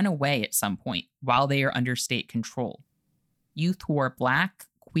will run away at some point while they are under state control. Youth who are Black,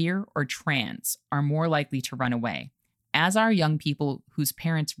 queer, or trans are more likely to run away, as are young people whose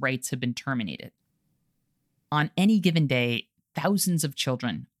parents' rights have been terminated. On any given day, thousands of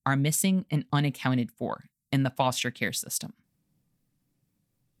children are missing and unaccounted for in the foster care system.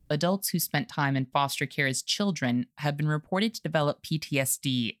 Adults who spent time in foster care as children have been reported to develop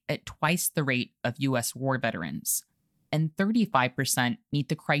PTSD at twice the rate of U.S. war veterans, and 35% meet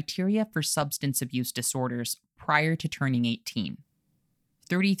the criteria for substance abuse disorders prior to turning 18.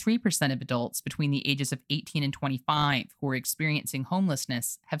 33% of adults between the ages of 18 and 25 who are experiencing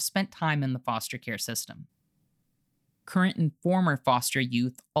homelessness have spent time in the foster care system. Current and former foster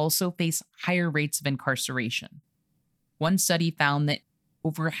youth also face higher rates of incarceration. One study found that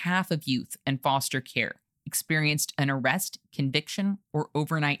over half of youth in foster care experienced an arrest, conviction, or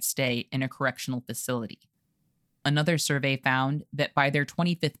overnight stay in a correctional facility. Another survey found that by their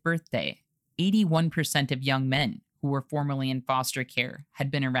 25th birthday, 81% of young men who were formerly in foster care had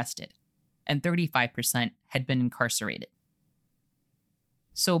been arrested, and 35% had been incarcerated.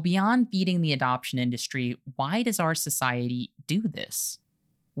 So beyond feeding the adoption industry, why does our society do this?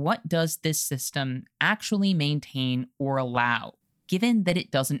 What does this system actually maintain or allow, given that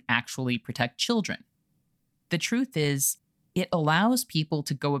it doesn't actually protect children? The truth is, it allows people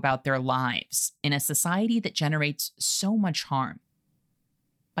to go about their lives in a society that generates so much harm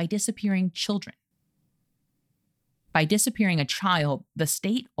by disappearing children. By disappearing a child, the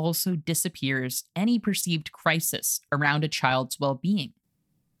state also disappears any perceived crisis around a child's well-being.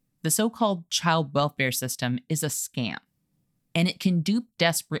 The so-called child welfare system is a scam, and it can dupe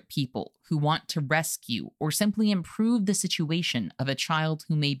desperate people who want to rescue or simply improve the situation of a child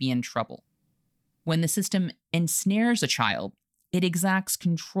who may be in trouble. When the system ensnares a child, it exacts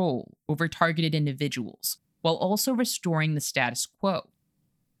control over targeted individuals while also restoring the status quo.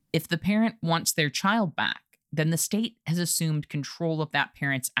 If the parent wants their child back, then the state has assumed control of that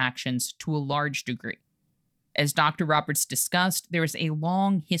parent's actions to a large degree. As Dr. Roberts discussed, there is a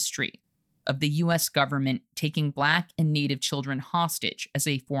long history of the U.S. government taking Black and Native children hostage as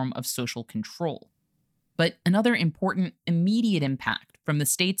a form of social control. But another important immediate impact from the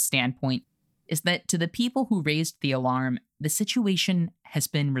state's standpoint is that to the people who raised the alarm, the situation has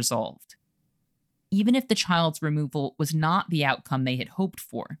been resolved. Even if the child's removal was not the outcome they had hoped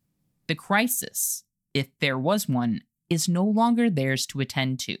for, the crisis, if there was one, is no longer theirs to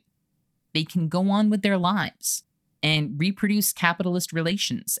attend to. They can go on with their lives and reproduce capitalist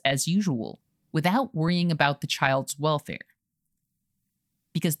relations as usual without worrying about the child's welfare.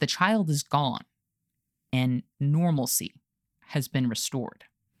 Because the child is gone and normalcy has been restored.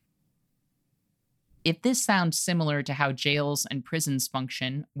 If this sounds similar to how jails and prisons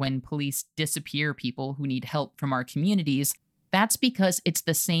function when police disappear people who need help from our communities, That's because it's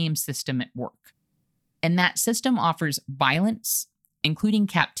the same system at work. And that system offers violence, including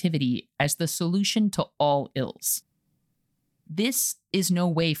captivity, as the solution to all ills. This is no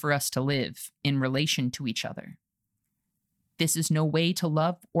way for us to live in relation to each other. This is no way to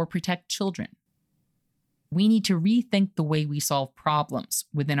love or protect children. We need to rethink the way we solve problems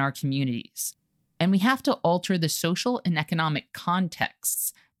within our communities. And we have to alter the social and economic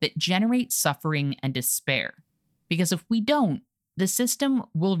contexts that generate suffering and despair. Because if we don't, the system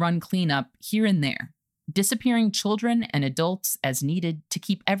will run cleanup here and there, disappearing children and adults as needed to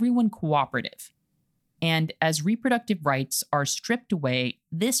keep everyone cooperative. And as reproductive rights are stripped away,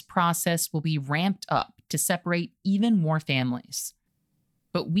 this process will be ramped up to separate even more families.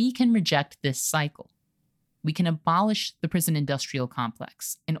 But we can reject this cycle. We can abolish the prison industrial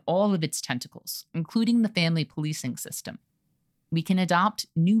complex and all of its tentacles, including the family policing system. We can adopt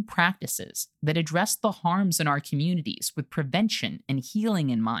new practices that address the harms in our communities with prevention and healing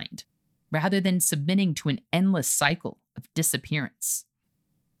in mind, rather than submitting to an endless cycle of disappearance.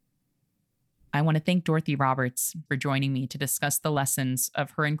 I want to thank Dorothy Roberts for joining me to discuss the lessons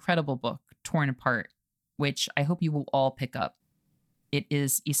of her incredible book, Torn Apart, which I hope you will all pick up. It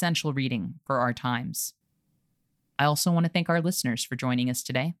is essential reading for our times. I also want to thank our listeners for joining us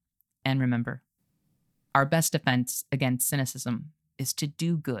today. And remember, our best defense against cynicism is to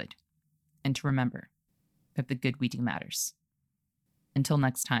do good and to remember that the good we do matters. Until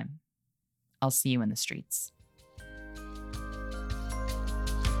next time, I'll see you in the streets.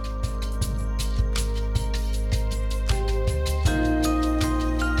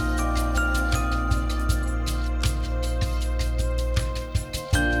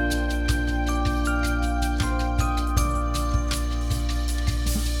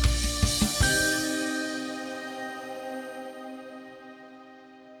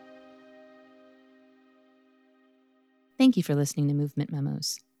 Thank you for listening to Movement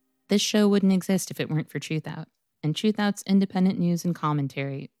Memos. This show wouldn't exist if it weren't for Truthout, and Truthout's independent news and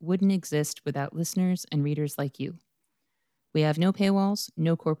commentary wouldn't exist without listeners and readers like you. We have no paywalls,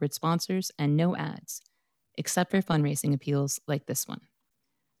 no corporate sponsors, and no ads, except for fundraising appeals like this one.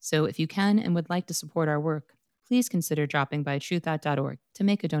 So if you can and would like to support our work, please consider dropping by truthout.org to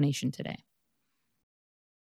make a donation today.